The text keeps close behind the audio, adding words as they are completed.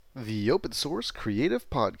The Open Source Creative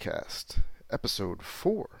Podcast, Episode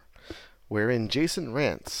 4, wherein Jason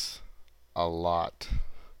rants a lot.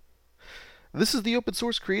 This is the Open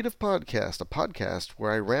Source Creative Podcast, a podcast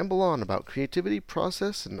where I ramble on about creativity,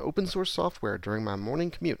 process, and open source software during my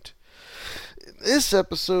morning commute. This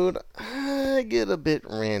episode, I get a bit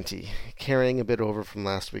ranty, carrying a bit over from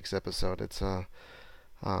last week's episode. It's a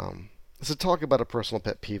talk about a personal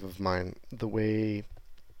pet peeve of mine, the way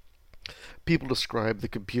people describe the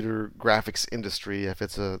computer graphics industry as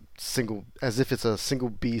if it's a single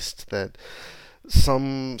beast that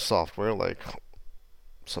some software, like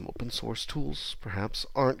some open source tools perhaps,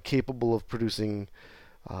 aren't capable of producing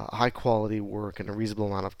high quality work in a reasonable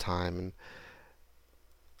amount of time. And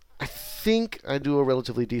I think I do a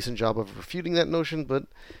relatively decent job of refuting that notion, but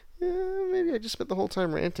maybe I just spent the whole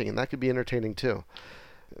time ranting, and that could be entertaining too.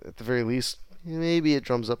 At the very least, maybe it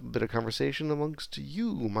drums up a bit of conversation amongst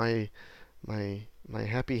you, my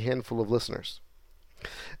happy handful of listeners.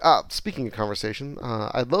 Speaking of conversation,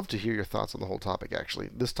 I'd love to hear your thoughts on the whole topic, actually.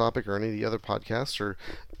 This topic or any of the other podcasts, or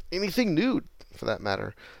anything new, for that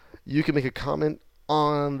matter. You can make a comment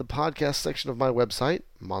on the podcast section of my website,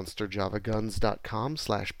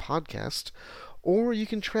 monsterjavaguns.com/podcast, or you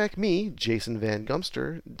can track me, Jason Van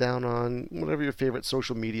Gumster, down on whatever your favorite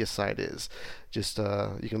social media site is. Just,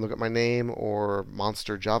 you can look at my name or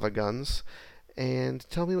Monster Java Guns and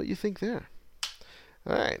tell me what you think there.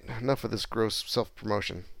 Alright, enough of this gross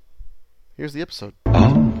self-promotion. Here's the episode.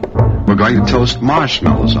 Oh, we're going to toast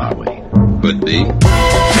marshmallows, are we? Could be.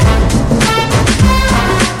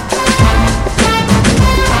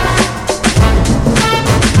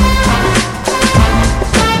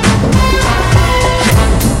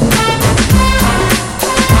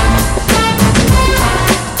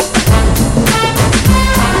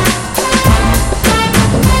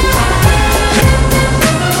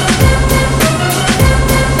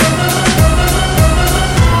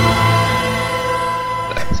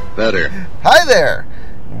 Better. Hi there!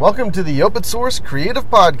 Welcome to the Open Source Creative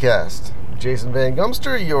Podcast. Jason Van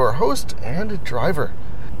Gumster, your host and driver.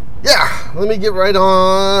 Yeah, let me get right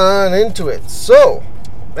on into it. So,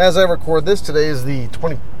 as I record this, today is the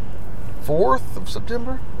 24th of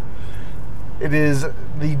September. It is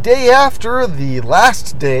the day after the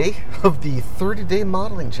last day of the 30-day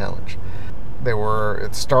modeling challenge.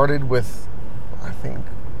 It started with, I think,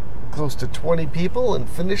 close to 20 people and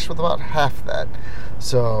finished with about half that.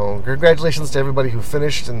 So congratulations to everybody who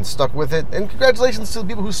finished and stuck with it, and congratulations to the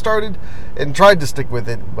people who started and tried to stick with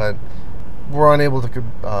it but were unable to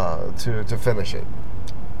finish it.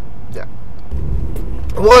 Yeah.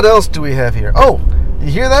 What else do we have here? Oh, you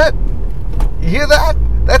hear that? You hear that?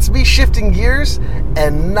 That's me shifting gears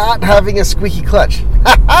and not having a squeaky clutch.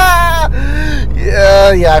 Yeah,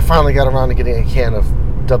 I finally got around to getting a can of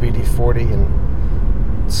WD-40 and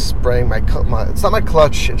spraying my it's not my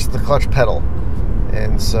clutch, it's the clutch pedal.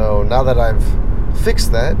 And so now that I've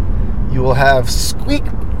fixed that, you will have squeak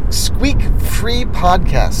free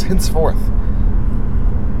podcasts henceforth.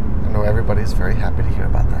 I know everybody's very happy to hear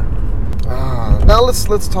about that. Now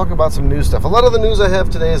let's talk about some new stuff. A lot of the news I have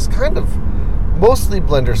today is kind of mostly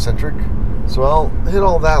Blender centric, so I'll hit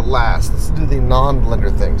all that last. Let's do the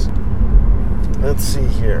non-Blender things. Let's see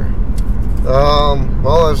here.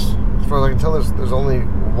 Well, as far as I can tell, there's only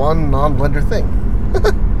one non-Blender thing.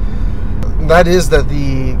 That is that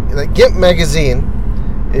the GIMP magazine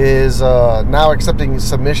is now accepting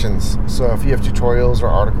submissions. So if you have tutorials or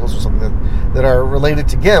articles or something that are related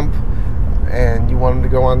to GIMP and you want them to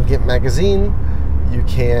go on GIMP magazine, you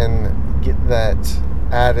can get that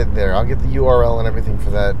added there. I'll get the URL and everything for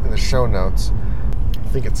that in the show notes. I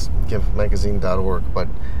think it's gimpmagazine.org, but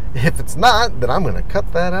if it's not, then I'm going to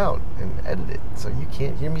cut that out and edit it so you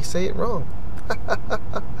can't hear me say it wrong.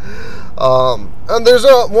 And there's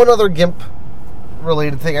one other GIMP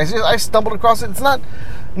related thing. I stumbled across it. It's not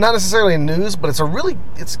necessarily news, but it's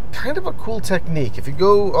kind of a cool technique. If you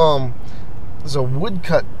go, there's a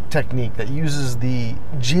woodcut technique that uses the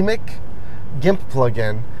Gmic GIMP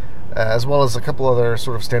plugin, as well as a couple other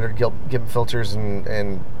sort of standard GIMP filters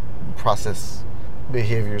and process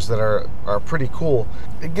behaviors that are pretty cool.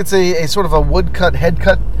 It gets a sort of a woodcut, head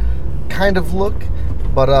cut kind of look.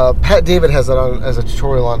 But Pat David has that on as a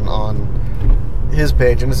tutorial on his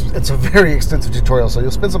page, and it's a very extensive tutorial. So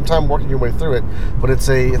you'll spend some time working your way through it. But it's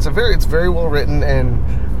very well written, and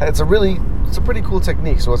it's a pretty cool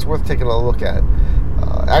technique. So it's worth taking a look at.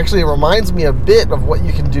 Actually, it reminds me a bit of what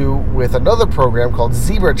you can do with another program called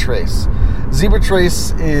ZebraTrace.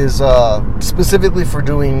 ZebraTrace is specifically for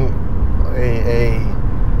doing a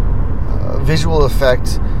visual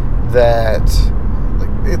effect that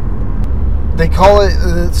they call it,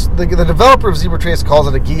 the developer of ZebraTrace calls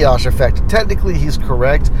it a guillage effect. Technically, he's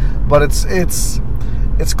correct, but it's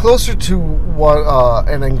closer to what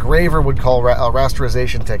an engraver would call a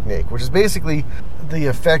rasterization technique, which is basically the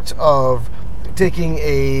effect of taking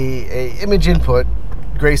a image input,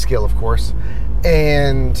 grayscale of course,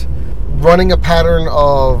 and running a pattern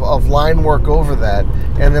of line work over that,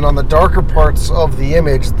 and then on the darker parts of the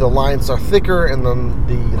image the lines are thicker, and then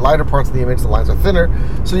the lighter parts of the image the lines are thinner,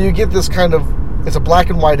 so you get this kind of, it's a black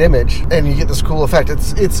and white image, and you get this cool effect.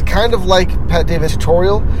 It's kind of like Pat David's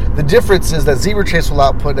tutorial. The difference is that ZebraTrace will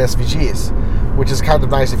output SVGs, which is kind of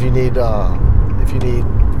nice if you need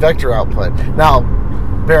vector output. Now,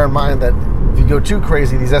 bear in mind that if you go too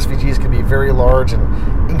crazy, these SVGs can be very large, and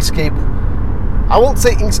Inkscape, I won't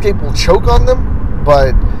say Inkscape will choke on them,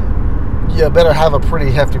 but you better have a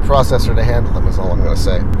pretty hefty processor to handle them, is all I'm going to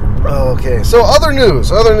say. Okay, so other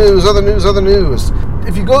news.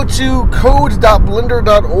 If you go to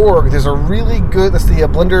code.blender.org, there's a really good, that's the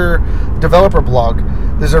Blender developer blog,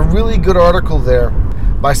 there's a really good article there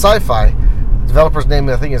by Sci-Fi. The developer's name,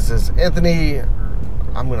 I think, is Anthony,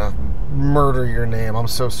 I'm going to murder your name, I'm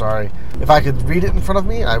so sorry. If I could read it in front of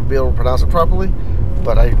me, I would be able to pronounce it properly,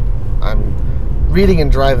 but I'm reading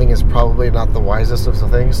and driving is probably not the wisest of the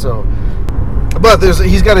things, so, but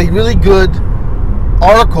he's got a really good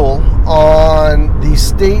article on the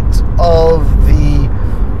state of the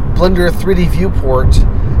Blender 3D viewport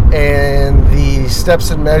and the steps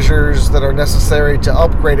and measures that are necessary to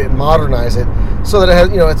upgrade it and modernize it so that it has,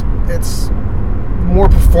 it's more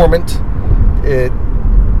performant, it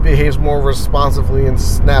behaves more responsively and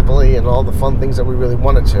snappily, and all the fun things that we really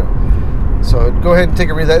want it to. So go ahead and take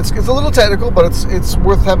a read of that. It's a little technical, but it's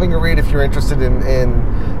worth having a read if you're interested in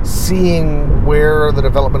seeing where the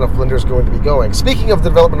development of Blender is going to be going. Speaking of the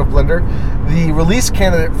development of Blender, the release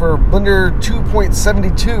candidate for Blender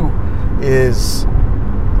 2.72 is,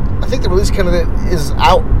 I think the release candidate is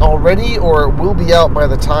out already, or it will be out by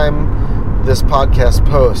the time this podcast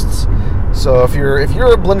posts. So if you're a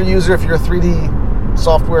Blender user, if you're a 3D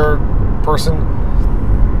software person,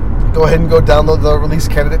 go ahead and go download the release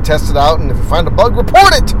candidate, test it out, and if you find a bug,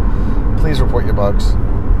 report it! Please report your bugs.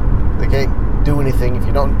 They can't do anything if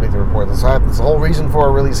you don't make the report. That's the whole reason for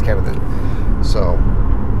a release candidate. So,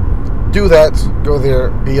 do that, go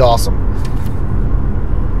there, be awesome.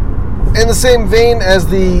 In the same vein as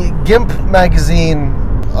the GIMP magazine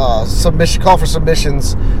call for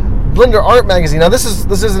submissions, Blender Art Magazine. Now this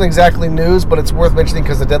isn't exactly news, but it's worth mentioning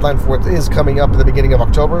because the deadline for it is coming up at the beginning of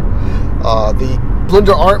October. The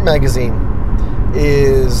Blender Art Magazine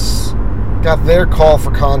got their call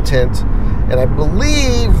for content, and I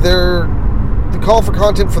believe the call for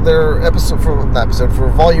content for their for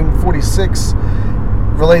volume 46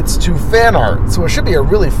 relates to fan art. So it should be a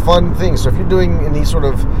really fun thing. So if you're doing any sort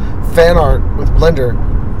of fan art with Blender,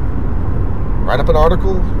 write up an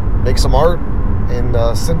article, make some art, and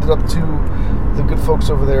send it up to the good folks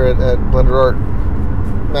over there at Blender Art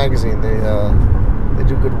Magazine. They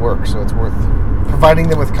do good work, so it's worth providing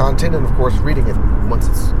them with content, and of course reading it once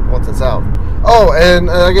it's out. Oh, and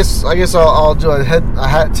I guess I'll do a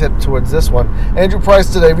hat tip towards this one. Andrew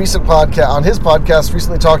Price did a recent podcast on his podcast.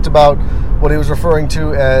 Recently talked about what he was referring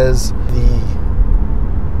to as the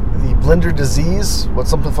Blender disease, what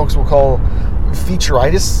some folks will call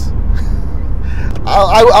featureitis.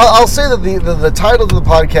 I'll say that the title of the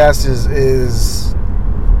podcast is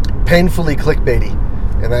painfully clickbaity,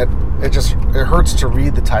 and that it hurts to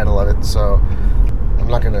read the title of it. So I'm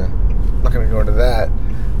not gonna go into that.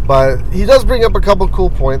 But he does bring up a couple of cool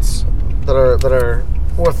points that are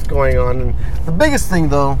worth going on. And the biggest thing,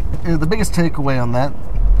 though, the biggest takeaway on that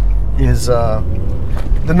is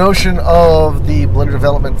the notion of the Blender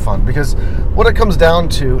Development Fund, because what it comes down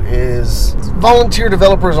to is volunteer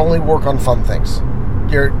developers only work on fun things.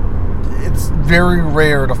 It's very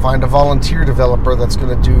rare to find a volunteer developer that's going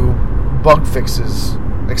to do bug fixes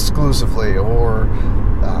exclusively, or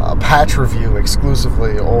a patch review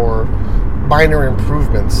exclusively, or minor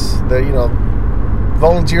improvements.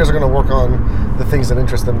 Volunteers are going to work on the things that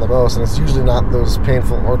interest them the most, and it's usually not those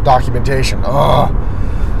painful, or documentation.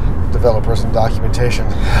 Developers and documentation.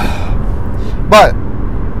 But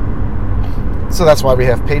so that's why we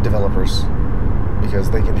have paid developers, because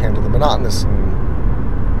they can handle the monotonous and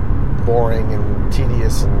boring and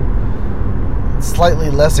tedious and slightly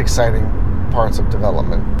less exciting parts of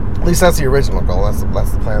development. At least that's the original goal. That's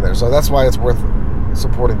the plan there. So that's why it's worth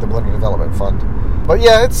supporting the Blender Development Fund. But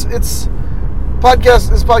yeah, this podcast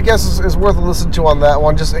is worth a listen to on that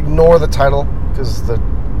one. Just ignore the title, because the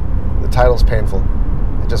title's painful.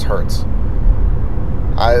 It just hurts.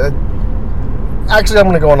 I'm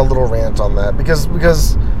going to go on a little rant on that, because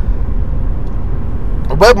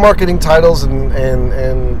web marketing titles and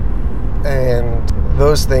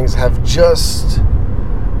those things have just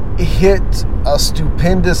hit a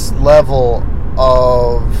stupendous level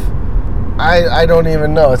of I don't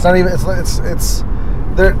even know. It's not even it's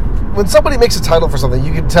there. When somebody makes a title for something,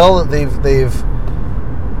 you can tell that they've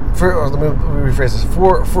let me rephrase this.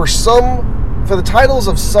 For the titles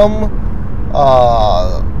of some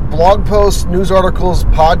blog posts, news articles,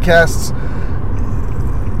 podcasts,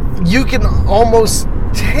 you can almost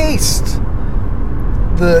taste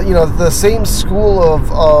the same school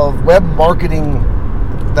of web marketing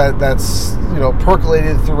that's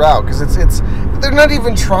percolated throughout, because it's they're not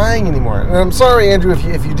even trying anymore. And I'm sorry, Andrew,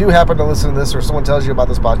 if you do happen to listen to this, or someone tells you about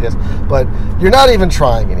this podcast, but you're not even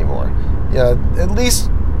trying anymore. At least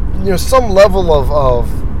some level of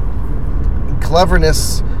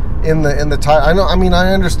cleverness in the title.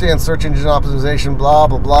 I understand search engine optimization, blah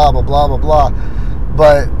blah blah blah blah blah blah,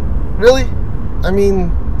 but really,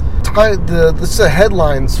 the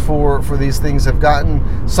headlines for these things have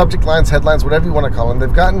gotten, subject lines, headlines, whatever you want to call them,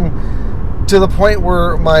 they've gotten to the point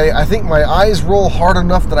where I think my eyes roll hard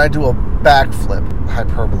enough that I do a backflip.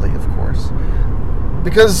 Hyperbole, of course,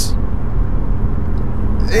 because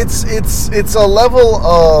it's a level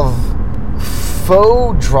of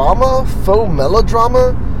faux drama, faux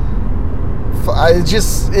melodrama. I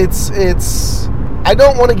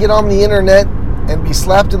don't want to get on the internet and be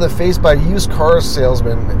slapped in the face by used car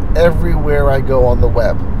salesmen everywhere I go on the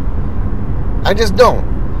web. I just don't.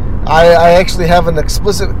 I actually have an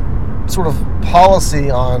explicit sort of policy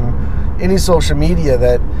on any social media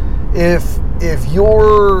that if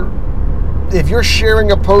you're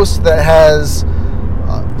sharing a post that has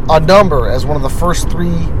a number as one of the first 3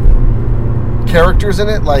 characters in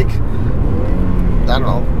it, like, I don't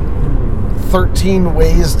know, 13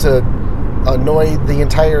 ways to annoy the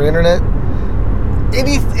entire internet,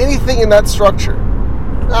 anything in that structure,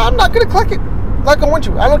 I'm not going to click it. I'm not going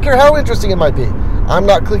to. I don't care how interesting it might be. I'm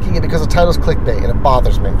not clicking it because the title's clickbait and it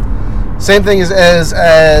bothers me. Same thing as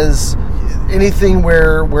anything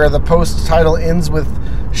where the post title ends with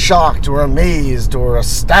shocked or amazed or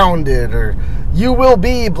astounded or you will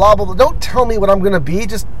be blah blah blah. Don't tell me what I'm going to be.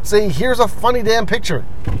 Just say, here's a funny damn picture.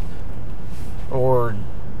 Or,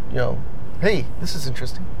 hey, this is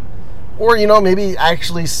interesting. Or, maybe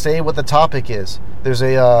actually say what the topic is. There's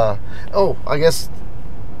I'll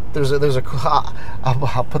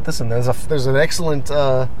put this in. There's an excellent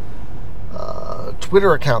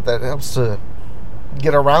Twitter account that helps to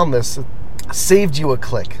get around this. Saved you a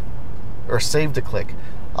click, or saved a click.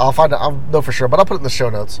 I'll know for sure, but I'll put it in the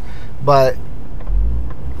show notes. But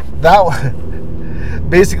that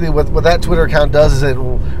basically what that Twitter account does is it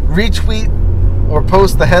will retweet or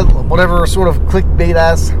post whatever sort of clickbait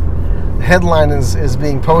ass headline is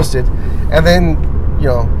being posted, and then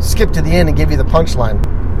skip to the end and give you the punchline.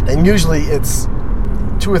 And usually it's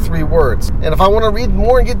 2 or 3 words. And if I want to read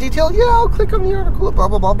more and get detailed, I'll click on the article, blah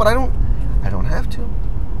blah blah. But I don't have to,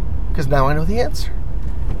 because now I know the answer.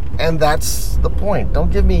 And that's the point.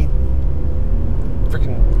 Don't give me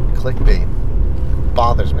freaking clickbait. It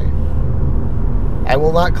bothers me. I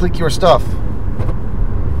will not click your stuff.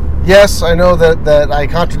 Yes, I know that I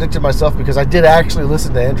contradicted myself, because I did actually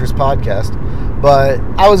listen to Andrew's podcast, but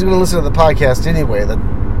I was going to listen to the podcast anyway. The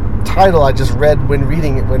title I just read when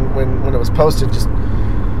reading it, when it was posted, just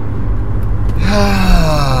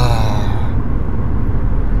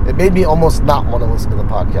it made me almost not want to listen to the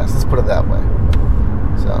podcast. Let's put it that way.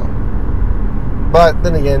 So, but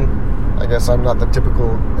then again, I guess I'm not the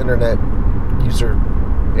typical internet user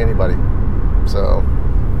anybody. So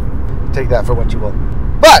take that for what you will.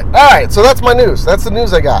 But, alright, so that's my news. That's the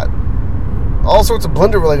news I got. All sorts of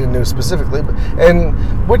Blender-related news specifically, and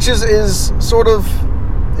which is sort of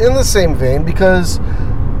in the same vein, because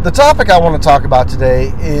the topic I want to talk about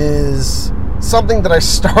today is something that I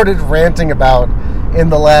started ranting about in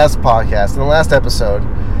the last podcast, in the last episode,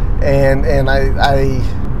 and I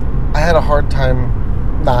had a hard time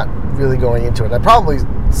not really going into it. I probably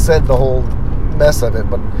said the whole mess of it,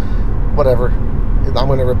 but whatever. I'm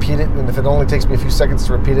going to repeat it, and if it only takes me a few seconds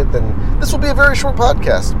to repeat it, then this will be a very short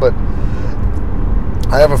podcast, but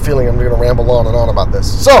I have a feeling I'm going to ramble on and on about this.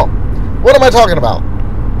 So, what am I talking about?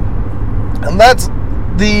 And that's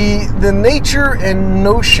the nature and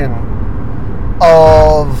notion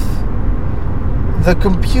of the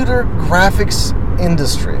computer graphics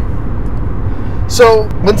industry. So,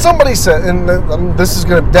 when somebody said, and this is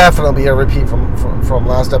going to definitely be a repeat from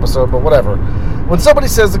last episode, but whatever. When somebody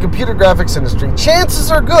says the computer graphics industry,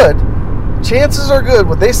 chances are good,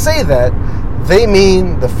 when they say that, they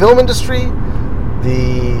mean the film industry,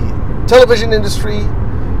 the television industry,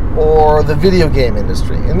 or the video game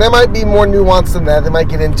industry. And that might be more nuanced than that. They might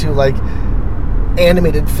get into like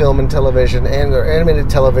animated film and television, or animated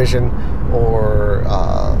television, or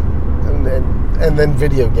and then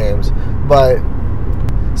video games. But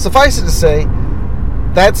suffice it to say,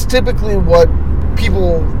 that's typically what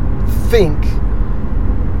people think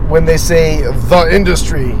when they say the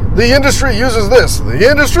industry. The industry uses this. The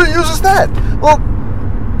industry uses that. Well,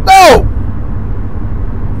 no!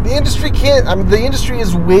 The industry can't. I mean, the industry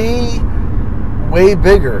is way, way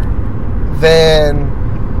bigger than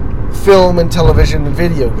film and television and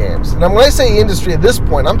video games. And when I say industry at this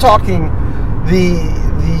point, I'm talking the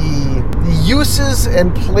uses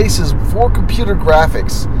and places for computer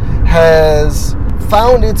graphics has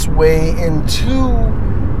found its way into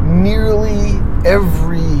nearly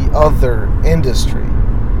every other industry.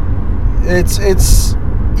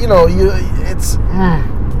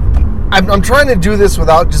 I'm trying to do this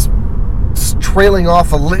without just trailing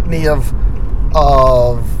off a litany of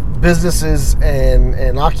businesses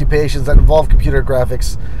and occupations that involve computer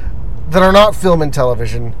graphics that are not film and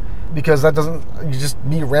television, because that doesn't, just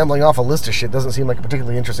me rambling off a list of shit doesn't seem like a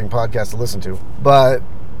particularly interesting podcast to listen to. But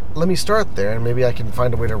let me start there, and maybe I can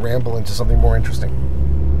find a way to ramble into something more interesting.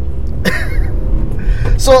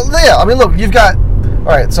 So yeah, I mean, look, you've got, all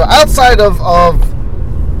right, so outside of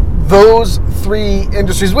those three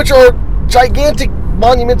industries, which are gigantic,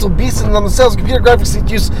 monumental beasts in themselves, computer graphics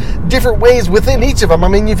use different ways within each of them. I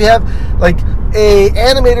mean, if you have, like, a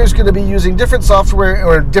animator is going to be using different software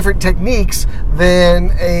or different techniques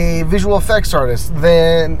than a visual effects artist,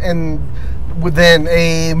 than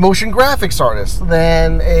a motion graphics artist,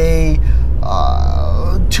 than a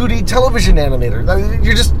 2D television animator.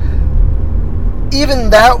 You're just, even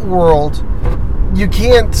that world, you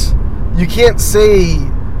can't say.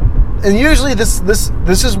 And usually this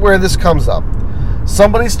is where this comes up.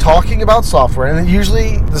 Somebody's talking about software, and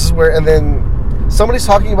usually this is where, and then somebody's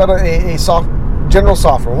talking about a general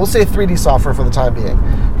software. We'll say 3D software for the time being,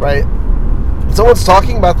 right? Someone's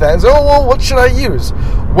talking about that and says, oh, well, what should I use?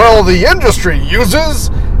 Well, the industry uses,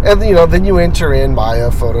 and then you enter in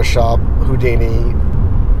Maya, Photoshop, Houdini,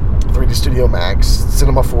 3D Studio Max,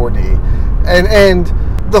 Cinema 4D. And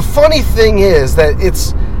the funny thing is that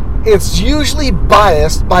it's usually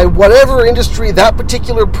biased by whatever industry that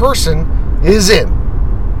particular person is in.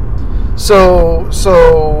 So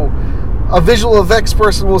a visual effects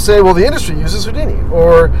person will say, well, the industry uses Houdini,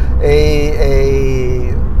 or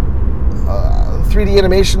a 3D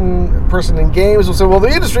animation person in games will say, well, the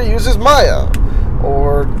industry uses Maya,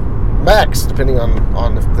 or Max, depending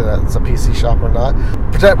on if that's a PC shop or not.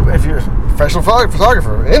 If you're a professional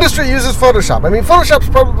photographer, industry uses Photoshop. I mean, Photoshop's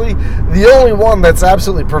probably the only one that's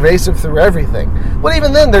absolutely pervasive through everything. But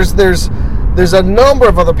even then, there's a number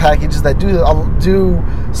of other packages that do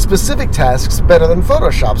specific tasks better than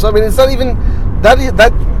Photoshop. So I mean, it's not even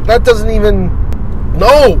that doesn't even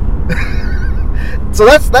no. So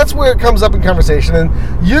that's where it comes up in conversation, and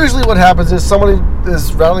usually what happens is somebody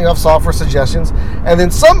is rattling off software suggestions, and then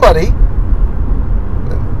somebody,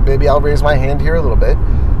 maybe I'll raise my hand here a little bit,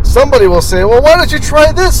 somebody will say, well, why don't you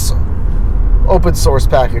try this open source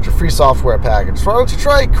package or free software package? Why don't you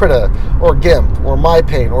try Krita or GIMP or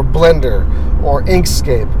MyPaint or Blender or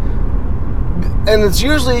Inkscape? And it's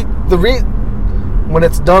usually when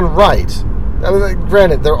it's done right. I mean,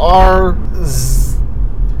 granted, there are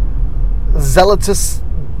zealotous?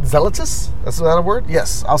 That's not a word?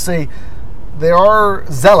 Yes, I'll say there are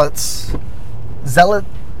zealot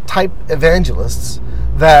type evangelists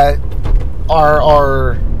that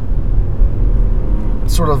are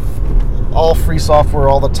sort of all free software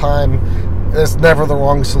all the time. It's never the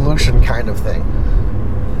wrong solution kind of thing.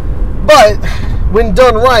 But when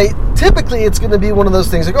done right, typically it's going to be one of those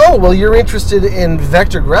things like, oh, well, you're interested in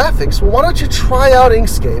vector graphics. Well, why don't you try out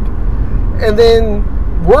Inkscape and then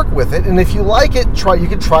work with it, and if you like it, you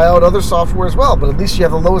can try out other software as well, but at least you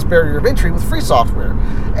have the lowest barrier of entry with free software.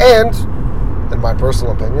 And in my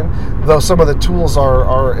personal opinion, though some of the tools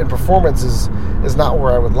are in performance is not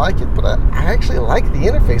where I would like it, but I actually like the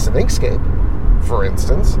interface of Inkscape, for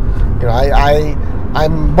instance.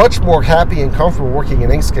 I'm much more happy and comfortable working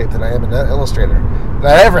in Inkscape than I am in Illustrator, than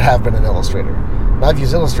I ever have been in Illustrator. And I've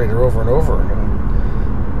used Illustrator over and over,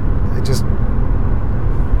 and it's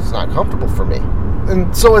not comfortable for me.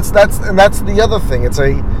 And so that's the other thing. It's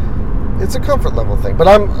a comfort level thing. But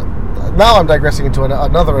I'm digressing into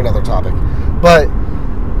another topic. But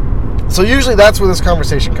so usually that's where this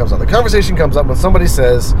conversation comes up. The conversation comes up when somebody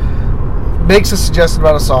makes a suggestion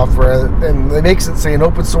about a software, and they makes it, say, an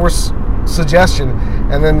open source suggestion,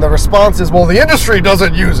 and then the response is, well, the industry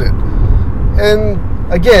doesn't use it. And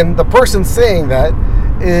again, the person saying that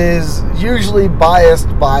is usually biased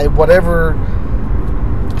by whatever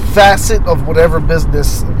facet of whatever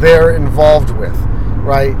business they're involved with,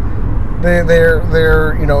 right? They're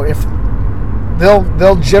if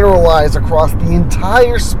they'll generalize across the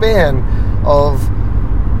entire span of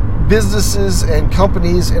businesses and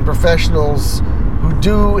companies and professionals who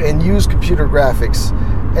do and use computer graphics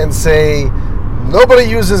and say nobody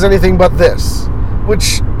uses anything but this,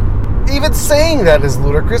 which even saying that is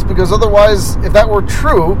ludicrous, because otherwise, if that were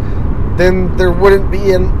true, then there wouldn't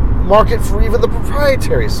be a market for even the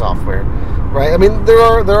proprietary software, right? I mean, there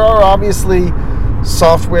are obviously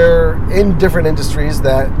software in different industries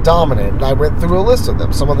that dominate, and I went through a list of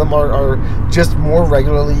them. Some of them are just more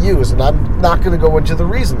regularly used, and I'm not going to go into the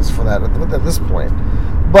reasons for that at this point.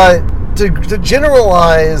 But to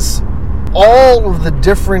generalize all of the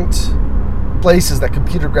different places that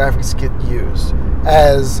computer graphics get used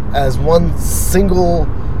as one single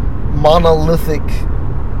monolithic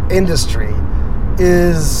industry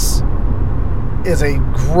is a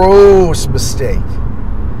gross mistake.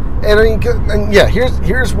 And I mean,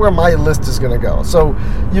 here's where my list is going to go. So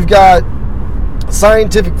you've got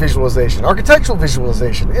scientific visualization, architectural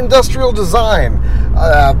visualization, industrial design,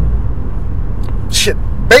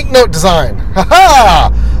 banknote design.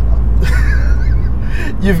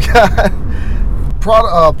 You've got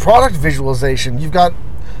product visualization. You've got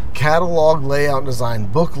catalog layout design,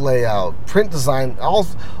 book layout, print design,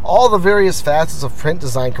 all the various facets of print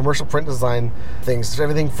design, commercial print design things.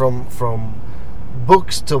 Everything from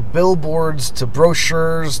books to billboards to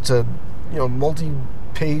brochures to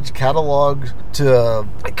multi-page catalog to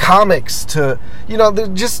comics to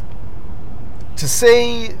just to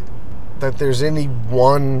say that there's any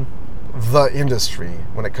one the industry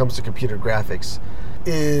when it comes to computer graphics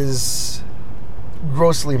is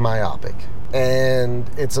grossly myopic, and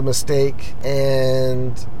it's a mistake,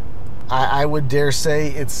 and I would dare say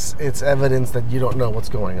it's evidence that you don't know what's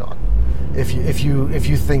going on if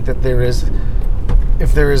you think that there is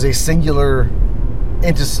a singular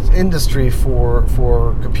industry for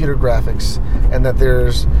computer graphics, and that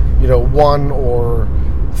there's one or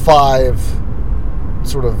five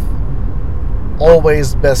sort of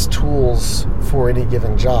always best tools for any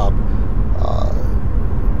given job.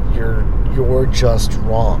 You're just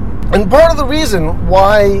wrong. And part of the reason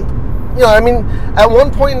why, at one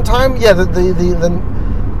point in time,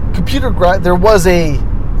 the computer there was a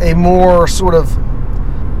more sort of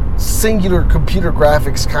singular computer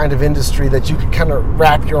graphics kind of industry that you could kind of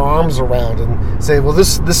wrap your arms around and say, well,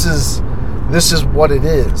 this is what it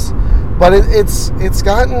is. But it's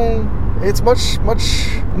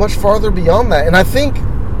much farther beyond that, and I think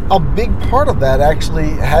a big part of that actually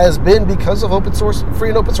has been because of free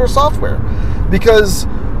and open source software, because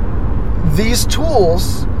these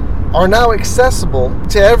tools are now accessible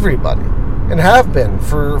to everybody and have been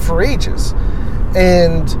for ages.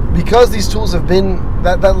 And because these tools have been,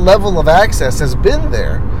 that level of access has been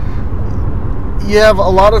there, you have a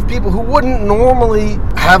lot of people who wouldn't normally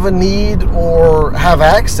have a need or have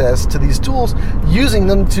access to these tools using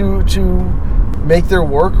them to make their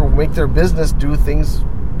work or make their business do things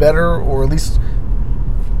better, or at least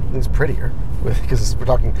prettier, because we're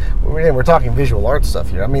talking visual art stuff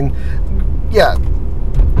here. I mean, yeah,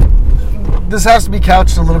 this has to be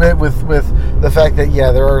couched a little bit with the fact that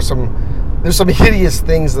there's some hideous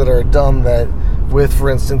things that are done that with, for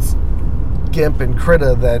instance, GIMP and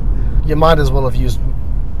Krita, that you might as well have used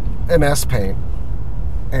MS Paint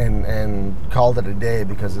and called it a day,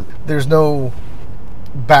 because there's no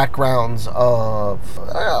backgrounds of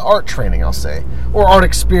art training, I'll say, or art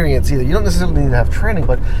experience either. You don't necessarily need to have training,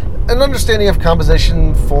 but an understanding of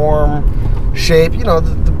composition, form, shape,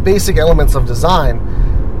 the basic elements of design.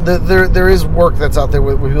 There is work that's out there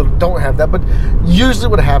where people don't have that, but usually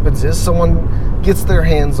what happens is someone gets their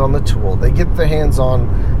hands on the tool. They get their hands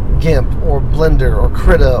on GIMP or Blender or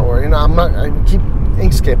Krita, or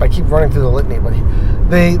Inkscape. I keep running through the litany, but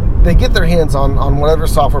they get their hands on whatever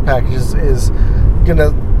software package is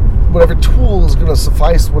whatever tool is gonna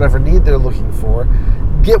suffice whatever need they're looking for,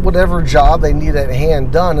 get whatever job they need at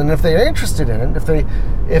hand done, and if they're interested in it,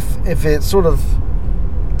 if it sort of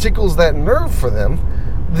tickles that nerve for them,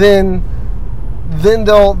 then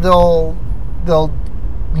they'll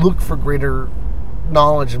look for greater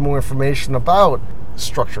knowledge and more information about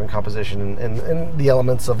structure and composition and the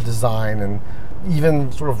elements of design, and even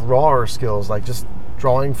sort of rawer skills like just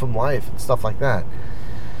drawing from life and stuff like that.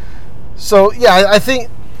 So I think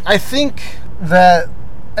that,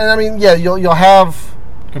 and I mean, you'll have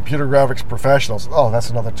computer graphics professionals. Oh, that's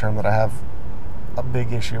another term that I have a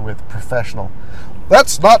big issue with. Professional.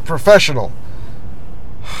 That's not professional.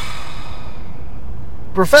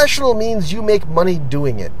 Professional means you make money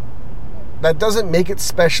doing it. That doesn't make it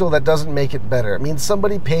special. That doesn't make it better. It means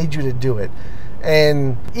somebody paid you to do it.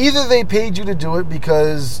 And either they paid you to do it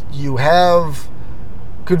because you have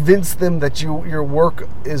convinced them that your work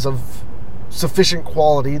is of sufficient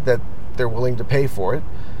quality that they're willing to pay for it.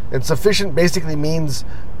 And sufficient basically means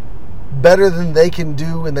better than they can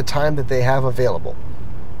do in the time that they have available,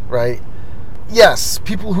 right? Yes,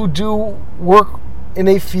 people who do work in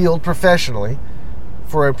a field professionally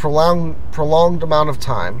for a prolonged amount of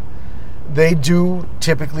time, they do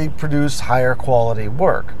typically produce higher quality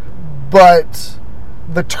work. But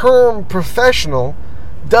the term professional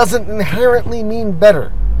doesn't inherently mean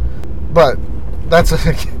better. But that's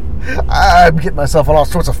I'm getting myself on all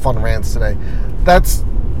sorts of fun rants today. That's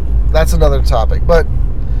another topic. But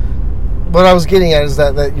what I was getting at is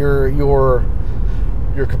that your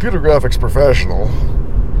computer graphics professional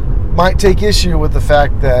might take issue with the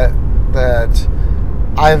fact that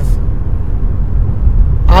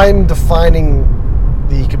I'm defining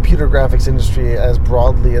the computer graphics industry as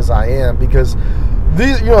broadly as I am, because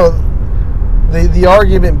these, the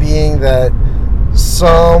argument being that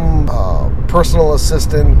some personal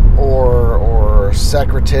assistant or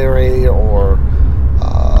secretary or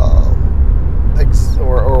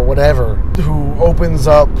whatever who opens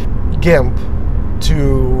up GIMP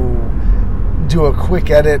to do a quick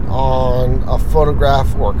edit on a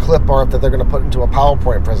photograph or clip art that they're going to put into a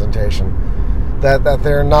PowerPoint presentation, that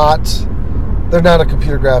they're not a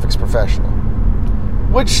computer graphics professional.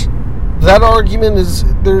 Which, that argument is,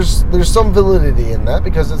 there's some validity in that,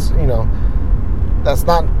 because it's,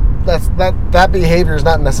 that behavior is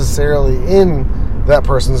not necessarily in that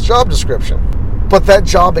person's job description. But that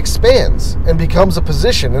job expands and becomes a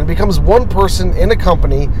position, and it becomes one person in a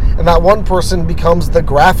company, and that one person becomes the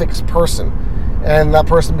graphics person, and that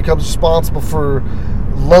person becomes responsible for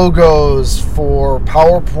logos, for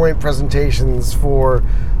PowerPoint presentations, for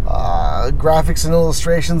graphics and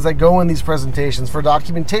illustrations that go in these presentations, for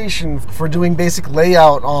documentation, for doing basic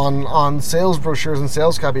layout on sales brochures and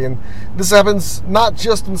sales copy. And this happens not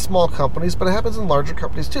just in small companies, but it happens in larger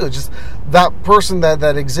companies too. It's just that person that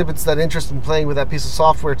exhibits that interest in playing with that piece of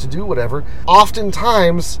software to do whatever,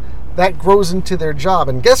 oftentimes that grows into their job.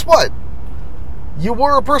 And guess what? You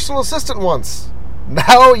were a personal assistant once.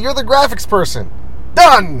 Now you're the graphics person.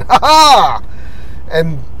 Done! Ha-ha!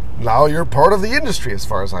 And now you're part of the industry as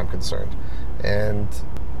far as I'm concerned. And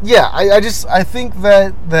yeah, I think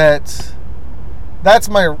that's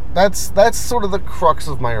sort of the crux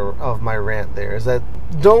of my rant there, is that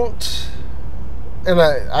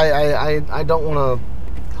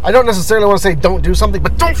I don't necessarily want to say don't do something,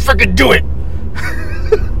 but don't freaking do it.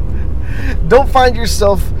 Don't find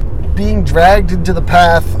yourself being dragged into the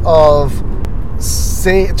path of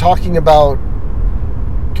talking about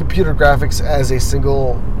computer graphics as a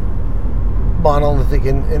single monolithic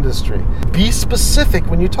industry. Be specific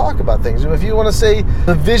when you talk about things. If you want to say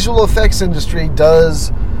the visual effects industry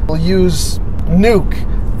will use Nuke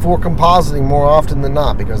for compositing more often than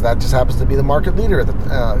not, because that just happens to be the market leader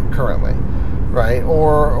currently, right?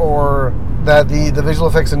 Or that the visual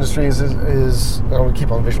effects industry is I'm going to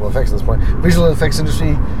keep on visual effects at this point. Visual effects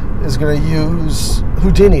industry is going to use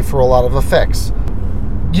Houdini for a lot of effects.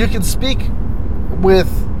 You can speak with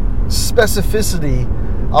specificity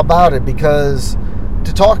about it, because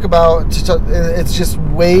it's just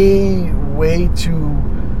way too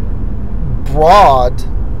broad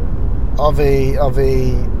of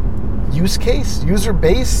a use case, user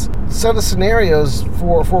base set of scenarios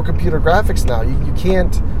for computer graphics now. You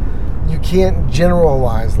can't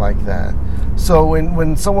generalize like that. So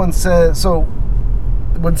when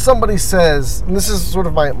somebody says, and this is sort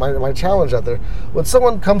of my challenge out there, when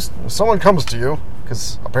someone comes to you,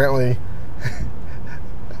 because apparently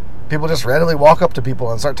people just randomly walk up to people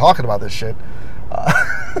and start talking about this shit.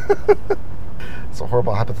 It's a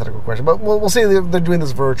horrible hypothetical question, but we'll say they're doing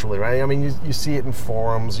this virtually, right? I mean, you see it in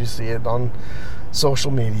forums, you see it on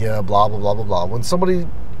social media, blah, blah, blah, blah, blah. When somebody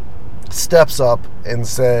steps up and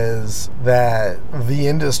says that the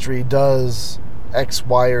industry does X,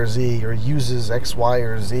 Y, or Z, or uses X, Y,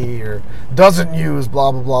 or Z, or doesn't use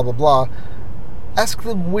blah, blah, blah, blah, blah, ask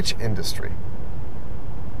them which industry.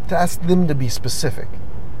 To ask them to be specific.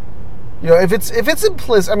 If it's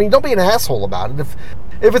implicit, I mean, don't be an asshole about it.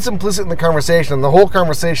 If it's implicit in the conversation, and the whole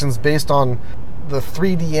conversation's based on the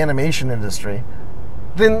 3D animation industry,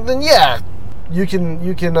 then yeah, you can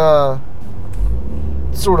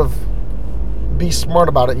sort of be smart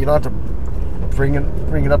about it. You don't have to bring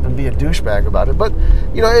it up and be a douchebag about it. But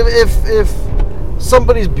if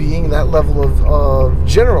somebody's being that level of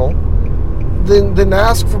general, then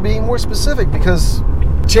ask for being more specific, because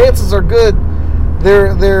chances are good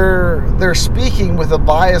they're speaking with a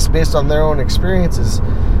bias based on their own experiences,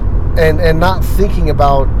 and not thinking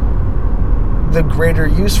about the greater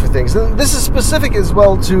use for things. And this is specific as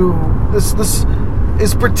well to this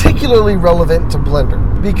is particularly relevant to Blender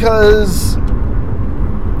because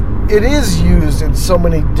it is used in so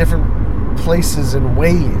many different places and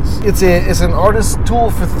ways. It's an artist's tool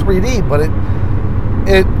for 3D, but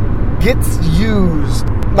it gets used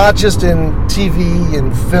not just in TV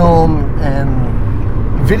and film and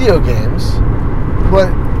video games, but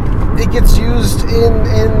it gets used in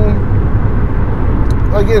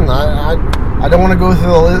again, I don't want to go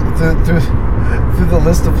through the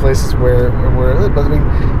list of places where it is, but I mean,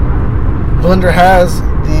 Blender has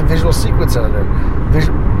the visual sequence editor.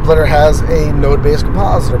 Blender has a node-based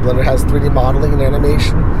compositor. Blender has 3D modeling and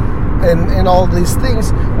animation and all of these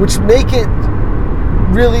things, which make it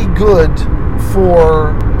really good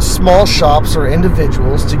for small shops or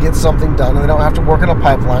individuals to get something done, and they don't have to work in a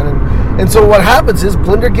pipeline. And so what happens is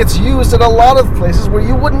Blender gets used in a lot of places where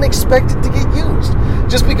you wouldn't expect it to get used,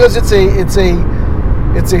 just because it's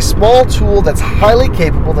a small tool that's highly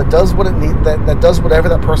capable, that does what it needs, that does whatever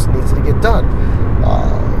that person needs to get done.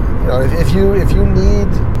 If you need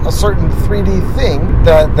a certain 3D thing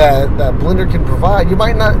that Blender can provide, you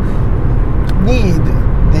might not need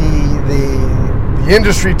the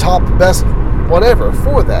industry top best whatever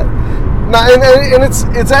for that. Now, and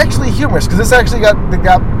it's actually humorous because this actually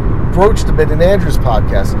got broached a bit in Andrew's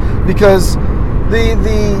podcast, because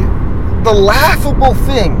the laughable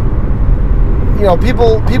thing,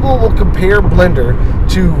 people will compare Blender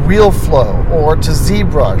to RealFlow or to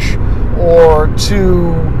ZBrush or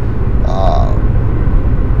to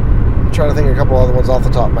I'm trying to think of a couple other ones off the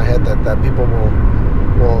top of my head that people will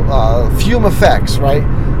Fume Effects, right?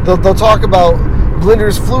 They'll talk about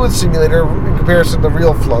Blender's Fluid Simulator in comparison to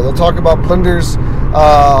RealFlow. They'll talk about Blender's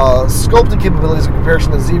sculpting capabilities in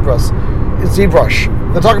comparison to ZBrush.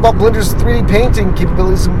 They'll talk about Blender's 3D painting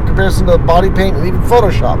capabilities in comparison to Body Paint and even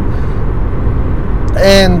Photoshop.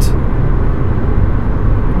 And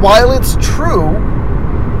while it's true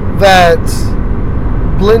that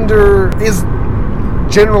Blender is,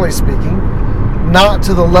 generally speaking, not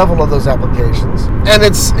to the level of those applications, and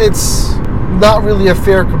it's not really a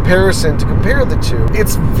fair comparison to compare the two,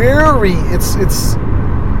 it's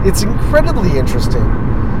incredibly interesting,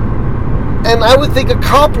 and I would think a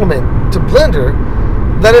compliment to Blender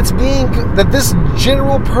that this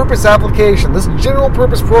general purpose application, this general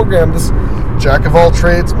purpose program, this jack of all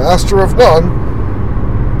trades, master of none,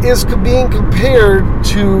 is being compared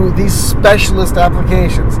to these specialist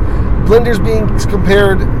applications. Blender's being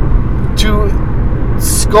compared to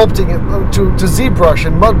sculpting, to ZBrush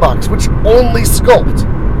and Mudbox, which only sculpt,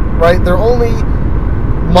 right? They're only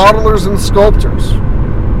modelers and sculptors.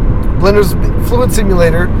 Blender's Fluid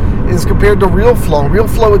Simulator is compared to RealFlow.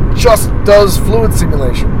 RealFlow just does fluid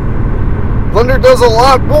simulation. Blender does a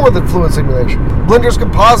lot more than fluid simulation. Blender's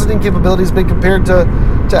compositing capabilities have been compared to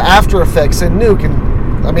After Effects and Nuke.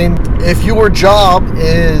 And I mean, if your job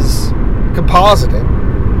is compositing,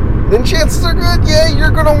 then chances are good,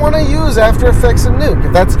 you're going to want to use After Effects and Nuke.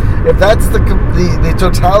 If that's the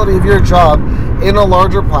totality of your job in a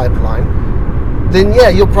larger pipeline, then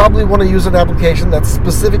you'll probably want to use an application that's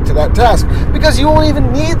specific to that task, because you won't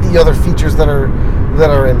even need the other features that are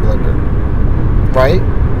in Blender, right?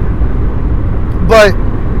 But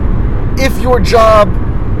if your job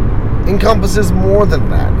encompasses more than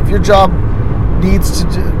that, if your job needs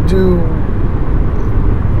to do,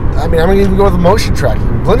 I mean, I'm going to even go with the motion tracking.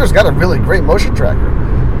 Blender's got a really great motion tracker,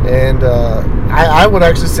 and I would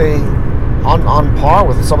actually say on par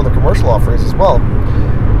with some of the commercial offerings as well.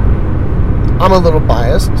 I'm a little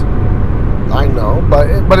biased, I know, but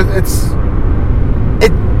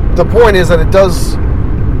the point is that it does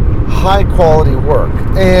high quality work,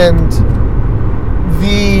 and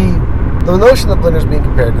the notion that Blender's being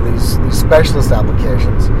compared to these specialist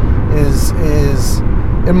applications is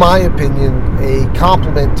in my opinion a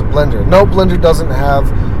compliment to Blender. No, Blender doesn't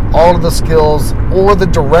have all of the skills or the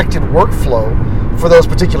directed workflow for those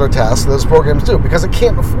particular tasks those programs do, because it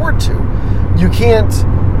can't afford to. You can't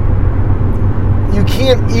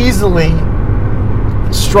easily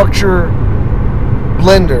structure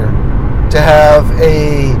Blender to have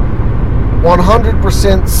a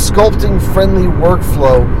 100% sculpting friendly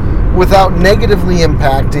workflow without negatively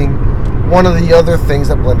impacting one of the other things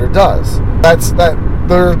that Blender does.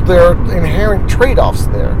 There are inherent trade-offs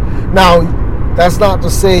there. Now, that's not to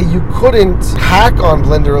say you couldn't hack on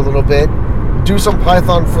Blender a little bit, do some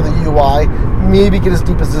Python for the UI, maybe get as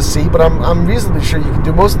deep as the C, but I'm reasonably sure you can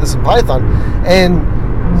do most of this in Python, and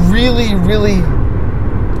really, really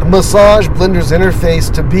massage Blender's interface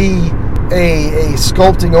to be a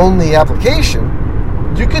sculpting only application,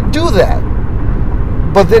 you could do that.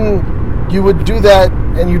 But then you would do that,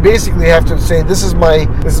 and you basically have to say, this is my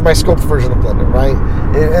sculpt version of Blender, right?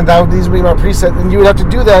 And these would be my preset, and you would have to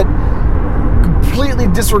do that completely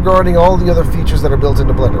disregarding all the other features that are built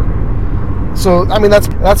into Blender. So, I mean,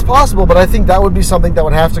 that's possible, but I think that would be something that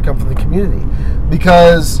would have to come from the community,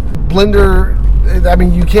 because Blender, I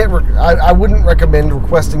mean, you can't. I wouldn't recommend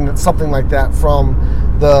requesting something like that from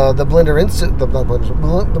the Blender the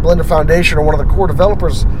Blender Foundation or one of the core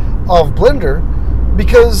developers of Blender,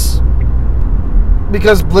 because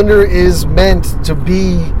Blender is meant to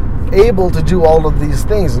be able to do all of these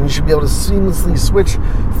things, and you should be able to seamlessly switch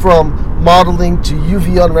from modeling to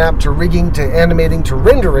UV unwrap to rigging to animating to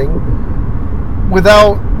rendering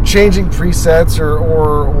without changing presets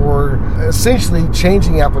or essentially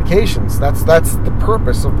changing applications. That's the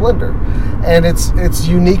purpose of Blender, and it's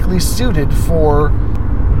uniquely suited for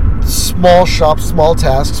small shops, small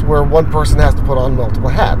tasks where one person has to put on multiple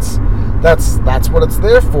hats. That's what it's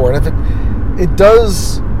there for. And if it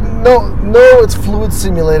does its fluid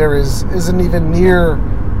simulator isn't even near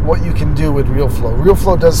what you can do with RealFlow.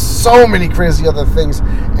 RealFlow does so many crazy other things,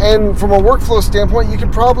 and from a workflow standpoint, you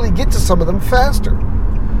can probably get to some of them faster.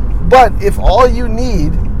 But if all you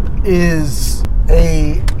need is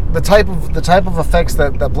the type of effects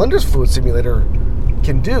that Blender's fluid simulator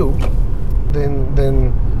can do,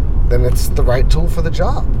 then it's the right tool for the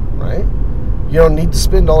job, right? You don't need to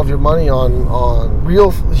spend all of your money on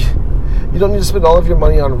You don't need to spend all of your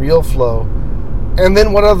money on RealFlow, and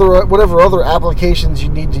then whatever other applications you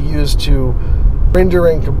need to use to render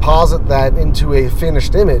and composite that into a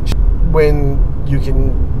finished image, when you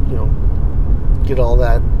can, get all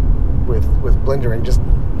that with Blender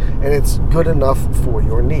and it's good enough for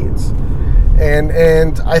your needs.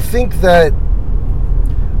 And I think that's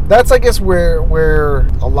I guess where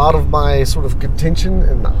a lot of my sort of contention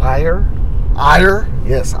and ire.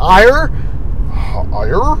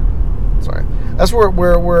 Sorry. That's where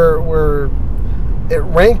it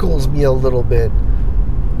rankles me a little bit,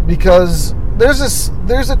 because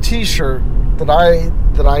there's a T-shirt that I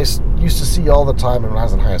used to see all the time when I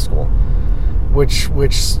was in high school, which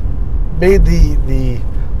made the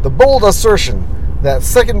bold assertion that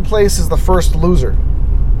second place is the first loser.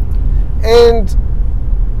 And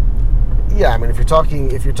yeah, I mean, if you're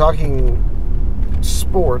talking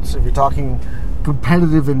sports, if you're talking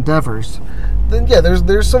competitive endeavors, then yeah,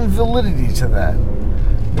 there's some validity to that.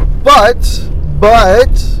 But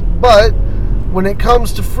when it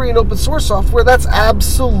comes to free and open source software, that's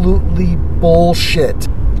absolutely bullshit.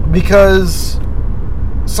 Because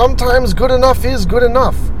sometimes good enough is good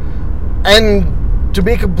enough. And to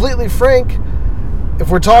be completely frank, if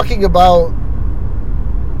we're talking about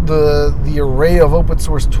the array of open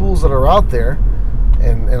source tools that are out there,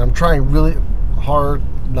 and I'm trying really hard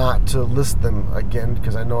not to list them again,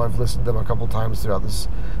 because I know I've listed them a couple times throughout this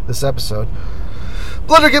episode.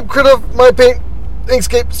 Blender, GIMP, Krita, MyPaint,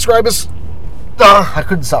 Inkscape, Scribus. I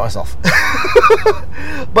couldn't stop myself.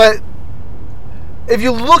 But if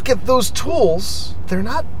you look at those tools, they're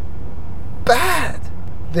not bad.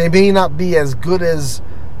 They may not be as good as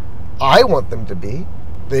I want them to be.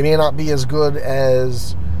 They may not be as good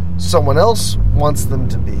as someone else wants them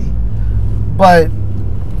to be. But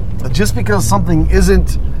just because something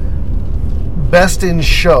isn't best in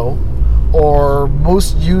show or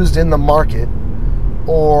most used in the market,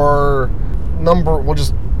 or we'll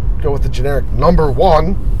just go with the generic number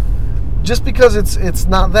one, just because it's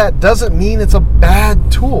not that doesn't mean it's a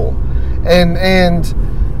bad tool. And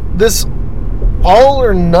this all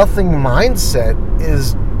or nothing mindset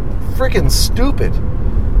is freaking stupid.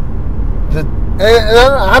 And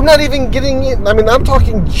I'm not even getting it. I mean, I'm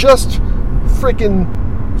talking just freaking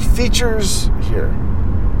features here,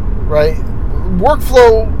 right?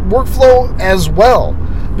 Workflow as well,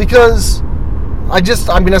 because I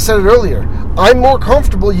said it earlier, I'm more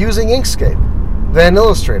comfortable using Inkscape than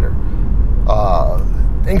Illustrator.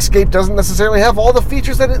 Inkscape doesn't necessarily have all the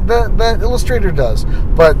features that Illustrator does,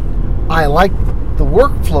 but I like the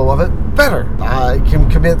workflow of it better. I can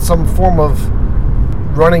commit some form of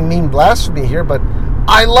running mean blasphemy here, but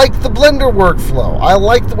I like the Blender workflow. I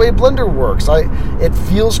like the way Blender works. It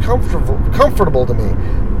feels comfortable to me.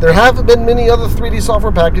 There haven't been many other 3D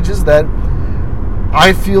software packages that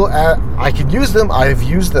I feel I can use them. I've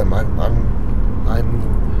used them.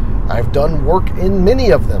 I've done work in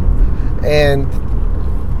many of them, and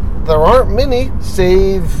there aren't many,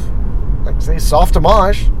 save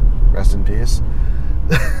Softimage, rest in peace.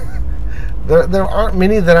 There aren't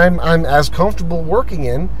many that I'm as comfortable working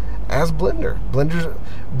in as Blender.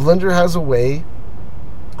 Blender has a way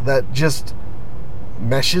that just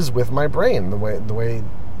meshes with my brain, the way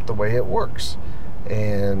it works.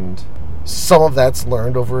 And some of that's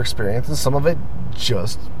learned over experience, and some of it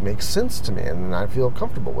just makes sense to me, and I feel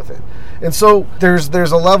comfortable with it. And so there's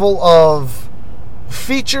a level of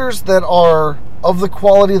features that are of the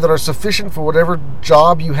quality that are sufficient for whatever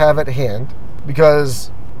job you have at hand.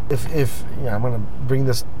 Because if I'm going to bring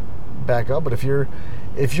this back up, but if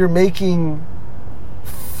you're making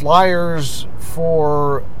flyers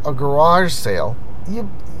for a garage sale,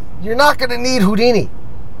 you're not going to need Houdini.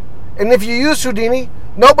 And if you use Houdini,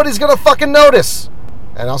 nobody's going to fucking notice.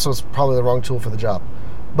 And also, it's probably the wrong tool for the job.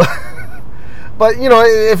 But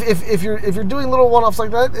if you're doing little one-offs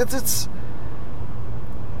like that, it's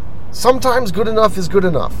sometimes good enough is good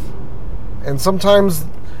enough. And sometimes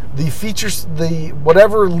the features,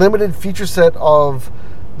 whatever limited feature set of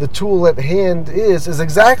the tool at hand is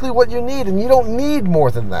exactly what you need, and you don't need more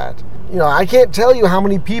than that. I can't tell you how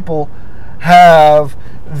many people have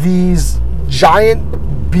these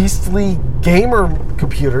giant beastly gamer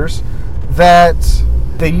computers that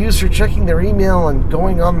they use for checking their email and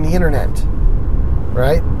going on the internet,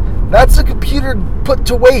 right? That's a computer put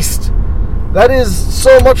to waste. That is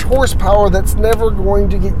so much horsepower that's never going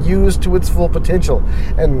to get used to its full potential.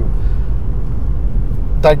 And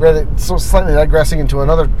slightly digressing into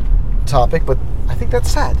another topic, but I think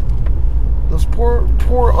that's sad. Those poor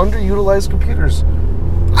underutilized computers.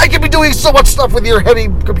 I could be doing so much stuff with your heavy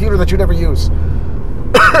computer that you never use.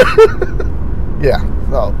 Yeah.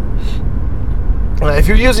 So if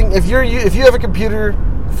you have a computer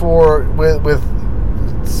with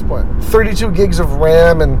 32 gigs of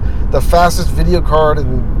RAM and the fastest video card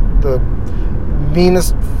and the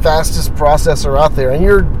meanest, fastest processor out there,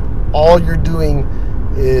 and all you're doing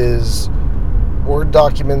is Word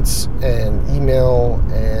documents and email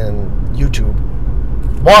and YouTube,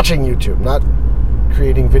 watching YouTube, not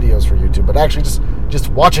creating videos for YouTube, but actually just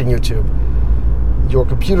watching YouTube, your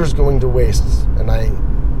computer's going to waste, and I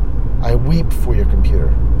weep for your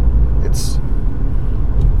computer. It's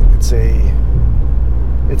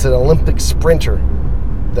an Olympic sprinter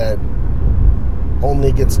that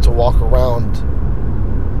only gets to walk around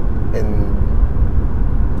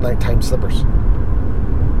in nighttime slippers.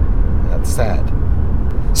 That's sad.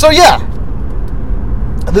 So yeah,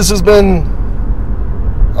 this has been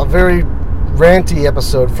a very ranty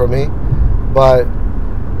episode for me, but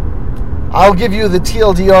I'll give you the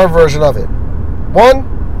TLDR version of it. 1,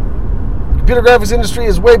 computer graphics industry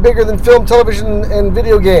is way bigger than film, television, and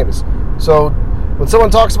video games. So when someone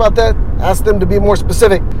talks about that, ask them to be more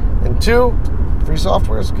specific. And 2, free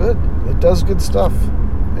software is good. It does good stuff.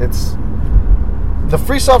 The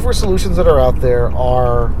free software solutions that are out there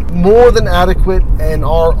are more than adequate and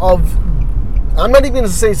are of, I'm not even going to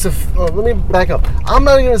say, let me back up. I'm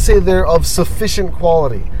not even going to say they're of sufficient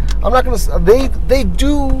quality. I'm not going to,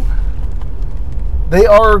 they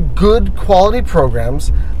are good quality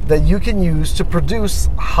programs that you can use to produce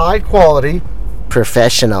high quality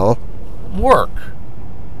professional work,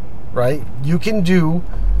 right? You can do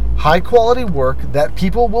high quality work that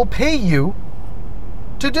people will pay you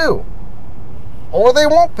to do, or they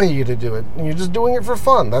won't pay you to do it, and you're just doing it for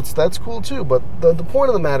fun. That's cool too. But the point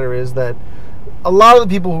of the matter is that a lot of the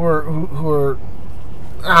people who are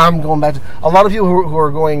I'm going back to a lot of people who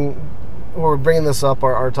are bringing this up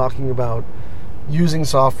are talking about using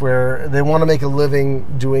software. They want to make a living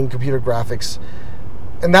doing computer graphics,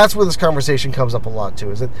 and that's where this conversation comes up a lot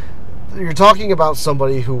too. Is that you're talking about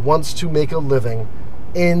somebody who wants to make a living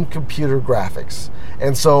in computer graphics,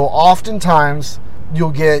 and so oftentimes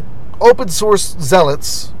you'll get open source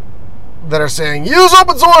zealots that are saying, use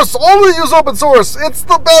open source, only use open source, it's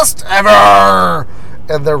the best ever,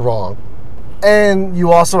 and they're wrong. And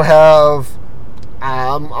you also have,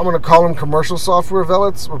 I'm going to call them commercial software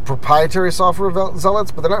zealots, or proprietary software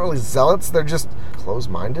zealots, but they're not really zealots, they're just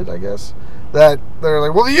closed-minded, I guess. That they're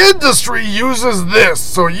like, well, the industry uses this,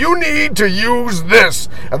 so you need to use this,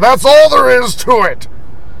 and that's all there is to it.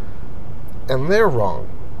 And they're wrong.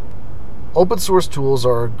 Open source tools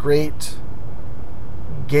are a great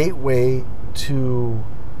gateway to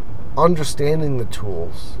understanding the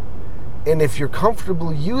tools, and if you're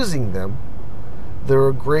comfortable using them, they're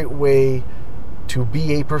a great way to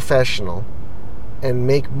be a professional and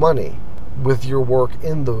make money with your work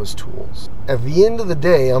in those tools. At the end of the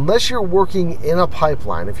day, unless you're working in a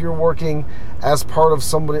pipeline, if you're working as part of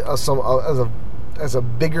somebody as a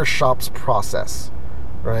bigger shop's process,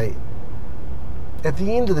 right? At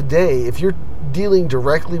the end of the day, if you're dealing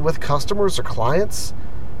directly with customers or clients,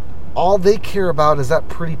 all they care about is that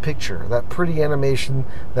pretty picture, that pretty animation,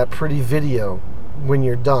 that pretty video when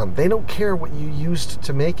you're done. They don't care what you used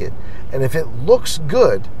to make it. And if it looks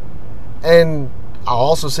good, and I'll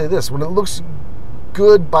also say this: when it looks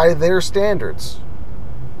good by their standards.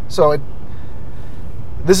 So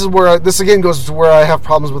this again goes to where I have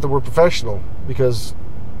problems with the word professional, because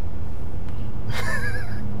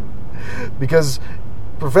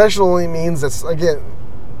professional only means that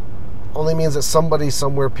somebody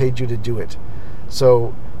somewhere paid you to do it.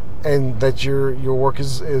 So, and that your work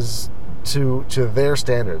is to their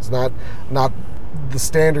standards, not the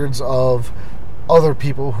standards of other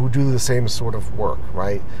people who do the same sort of work,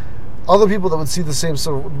 right? Other people that would do the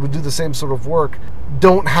same sort of work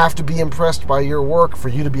don't have to be impressed by your work for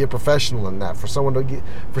you to be a professional in that. For someone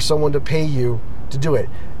to pay you to do it,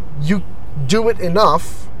 you do it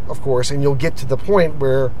enough, of course, and you'll get to the point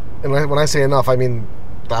where, and when I say enough, I mean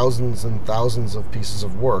thousands and thousands of pieces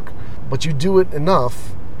of work. But you do it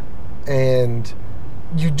enough, and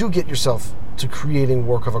you do get yourself to creating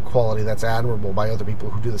work of a quality that's admirable by other people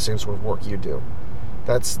who do the same sort of work you do.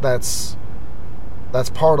 That's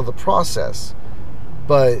part of the process.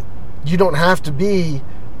 But you don't have to be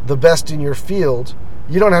the best in your field.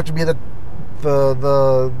 You don't have to be the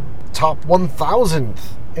top 1,000th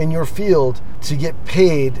in your field to get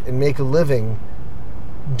paid and make a living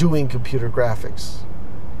doing computer graphics.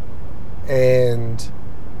 And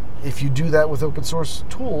if you do that with open source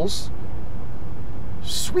tools,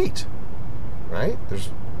 sweet, right?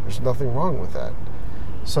 There's nothing wrong with that.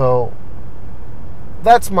 So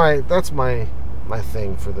that's my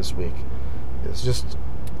thing for this week. It's just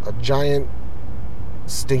a giant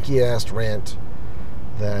stinky ass rant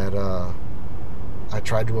that I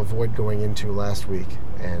tried to avoid going into last week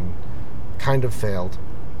and kind of failed,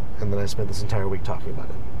 and then I spent this entire week talking about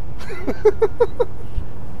it.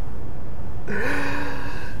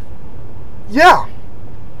 Yeah.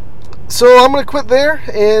 So I'm going to quit there,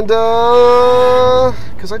 and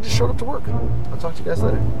because I just showed up to work. I'll talk to you guys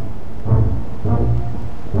later.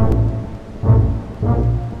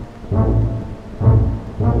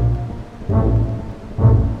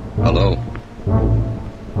 Hello.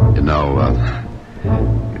 You know,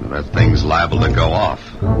 that thing's liable to go off.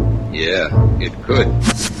 Yeah, it could.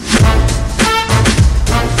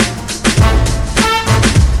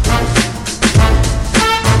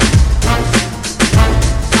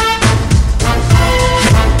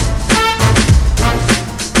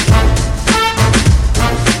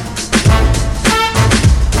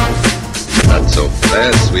 Not so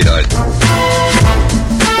fast, sweetheart.